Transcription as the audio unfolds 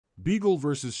Beagle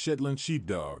versus Shetland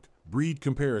Sheepdog, breed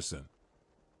comparison.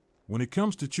 When it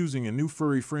comes to choosing a new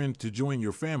furry friend to join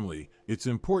your family, it's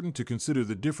important to consider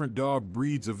the different dog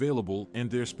breeds available and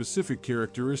their specific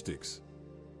characteristics.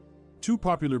 Two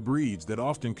popular breeds that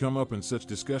often come up in such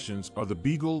discussions are the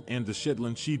Beagle and the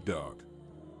Shetland Sheepdog.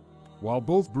 While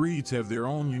both breeds have their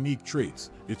own unique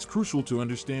traits, it's crucial to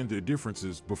understand their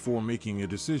differences before making a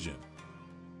decision.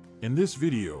 In this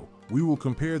video, we will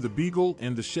compare the Beagle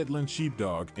and the Shetland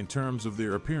Sheepdog in terms of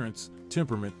their appearance,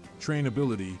 temperament,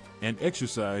 trainability, and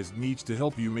exercise needs to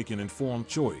help you make an informed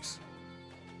choice.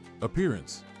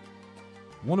 Appearance.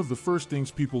 One of the first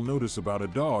things people notice about a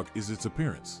dog is its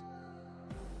appearance.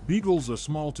 Beagles are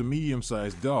small to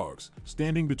medium-sized dogs,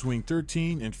 standing between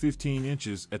 13 and 15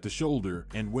 inches at the shoulder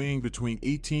and weighing between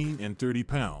 18 and 30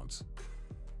 pounds.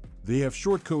 They have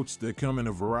short coats that come in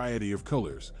a variety of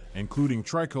colors, including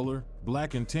tricolor,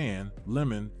 black and tan,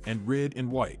 lemon, and red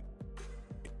and white.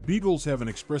 Beagles have an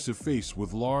expressive face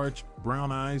with large,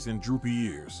 brown eyes and droopy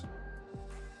ears.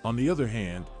 On the other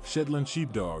hand, Shetland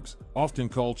Sheepdogs, often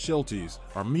called Shelties,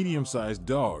 are medium-sized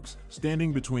dogs,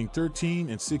 standing between 13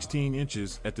 and 16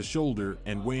 inches at the shoulder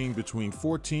and weighing between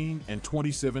 14 and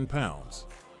 27 pounds.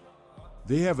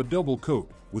 They have a double coat,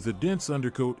 with a dense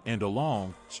undercoat and a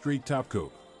long, straight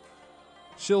topcoat.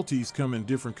 Shelties come in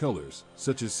different colors,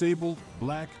 such as sable,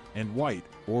 black, and white,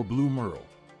 or blue merle.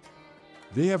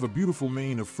 They have a beautiful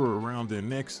mane of fur around their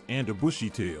necks and a bushy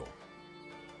tail.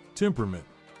 Temperament.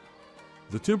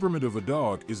 The temperament of a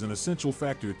dog is an essential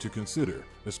factor to consider,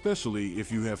 especially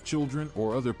if you have children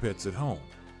or other pets at home.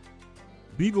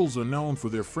 Beagles are known for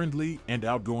their friendly and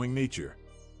outgoing nature.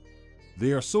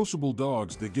 They are sociable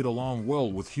dogs that get along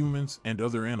well with humans and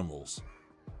other animals.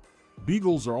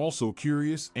 Beagles are also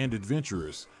curious and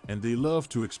adventurous, and they love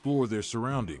to explore their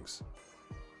surroundings.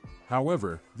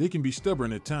 However, they can be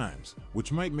stubborn at times,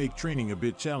 which might make training a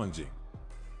bit challenging.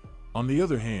 On the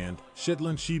other hand,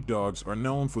 Shetland Sheepdogs are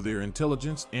known for their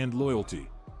intelligence and loyalty.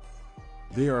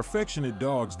 They are affectionate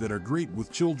dogs that are great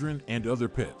with children and other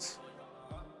pets.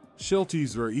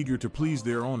 Shelties are eager to please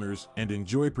their owners and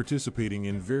enjoy participating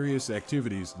in various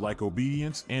activities like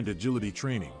obedience and agility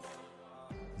training.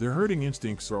 Their herding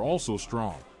instincts are also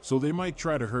strong, so they might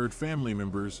try to herd family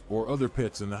members or other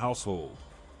pets in the household.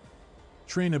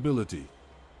 Trainability.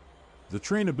 The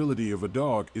trainability of a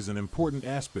dog is an important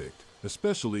aspect,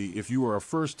 especially if you are a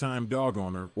first-time dog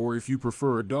owner or if you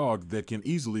prefer a dog that can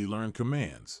easily learn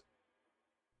commands.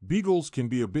 Beagles can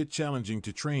be a bit challenging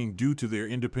to train due to their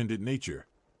independent nature.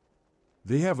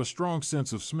 They have a strong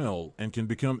sense of smell and can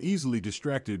become easily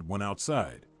distracted when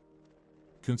outside.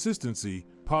 Consistency,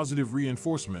 positive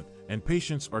reinforcement, and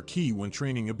patience are key when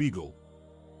training a Beagle.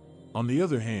 On the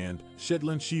other hand,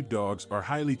 Shetland Sheepdogs are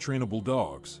highly trainable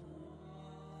dogs.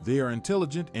 They are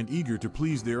intelligent and eager to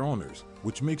please their owners,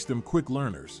 which makes them quick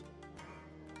learners.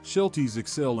 Shelties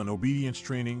excel in obedience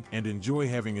training and enjoy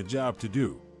having a job to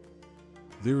do.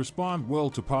 They respond well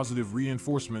to positive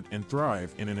reinforcement and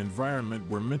thrive in an environment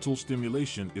where mental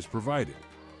stimulation is provided.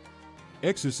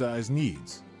 Exercise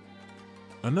needs.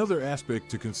 Another aspect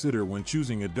to consider when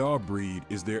choosing a dog breed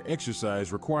is their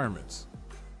exercise requirements.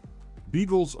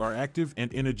 Beagles are active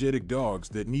and energetic dogs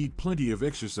that need plenty of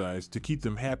exercise to keep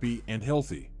them happy and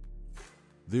healthy.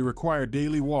 They require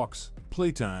daily walks,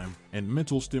 playtime, and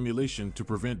mental stimulation to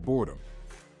prevent boredom.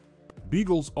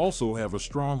 Beagles also have a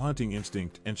strong hunting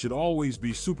instinct and should always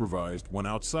be supervised when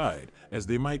outside, as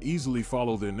they might easily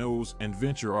follow their nose and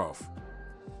venture off.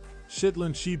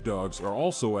 Shetland Sheepdogs are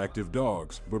also active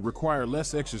dogs, but require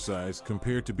less exercise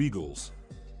compared to Beagles.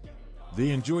 They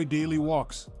enjoy daily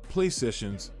walks, play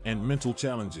sessions, and mental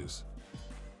challenges.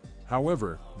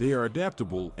 However, they are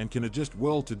adaptable and can adjust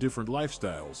well to different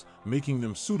lifestyles, making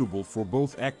them suitable for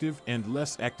both active and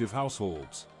less active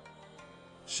households.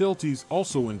 Shelties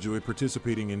also enjoy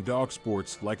participating in dog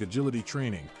sports like agility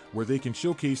training, where they can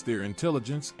showcase their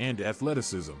intelligence and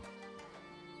athleticism.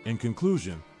 In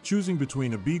conclusion, choosing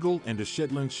between a Beagle and a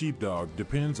Shetland Sheepdog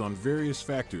depends on various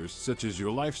factors such as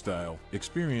your lifestyle,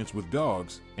 experience with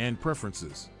dogs, and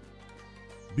preferences.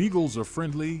 Beagles are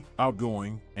friendly,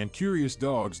 outgoing, and curious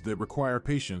dogs that require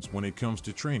patience when it comes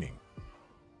to training.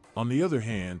 On the other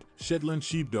hand, Shetland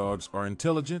Sheepdogs are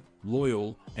intelligent,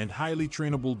 loyal, and highly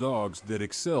trainable dogs that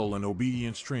excel in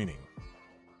obedience training.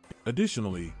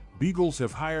 Additionally, Beagles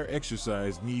have higher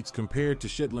exercise needs compared to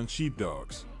Shetland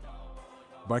Sheepdogs.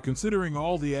 By considering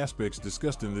all the aspects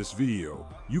discussed in this video,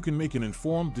 you can make an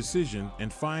informed decision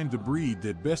and find the breed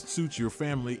that best suits your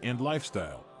family and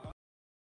lifestyle.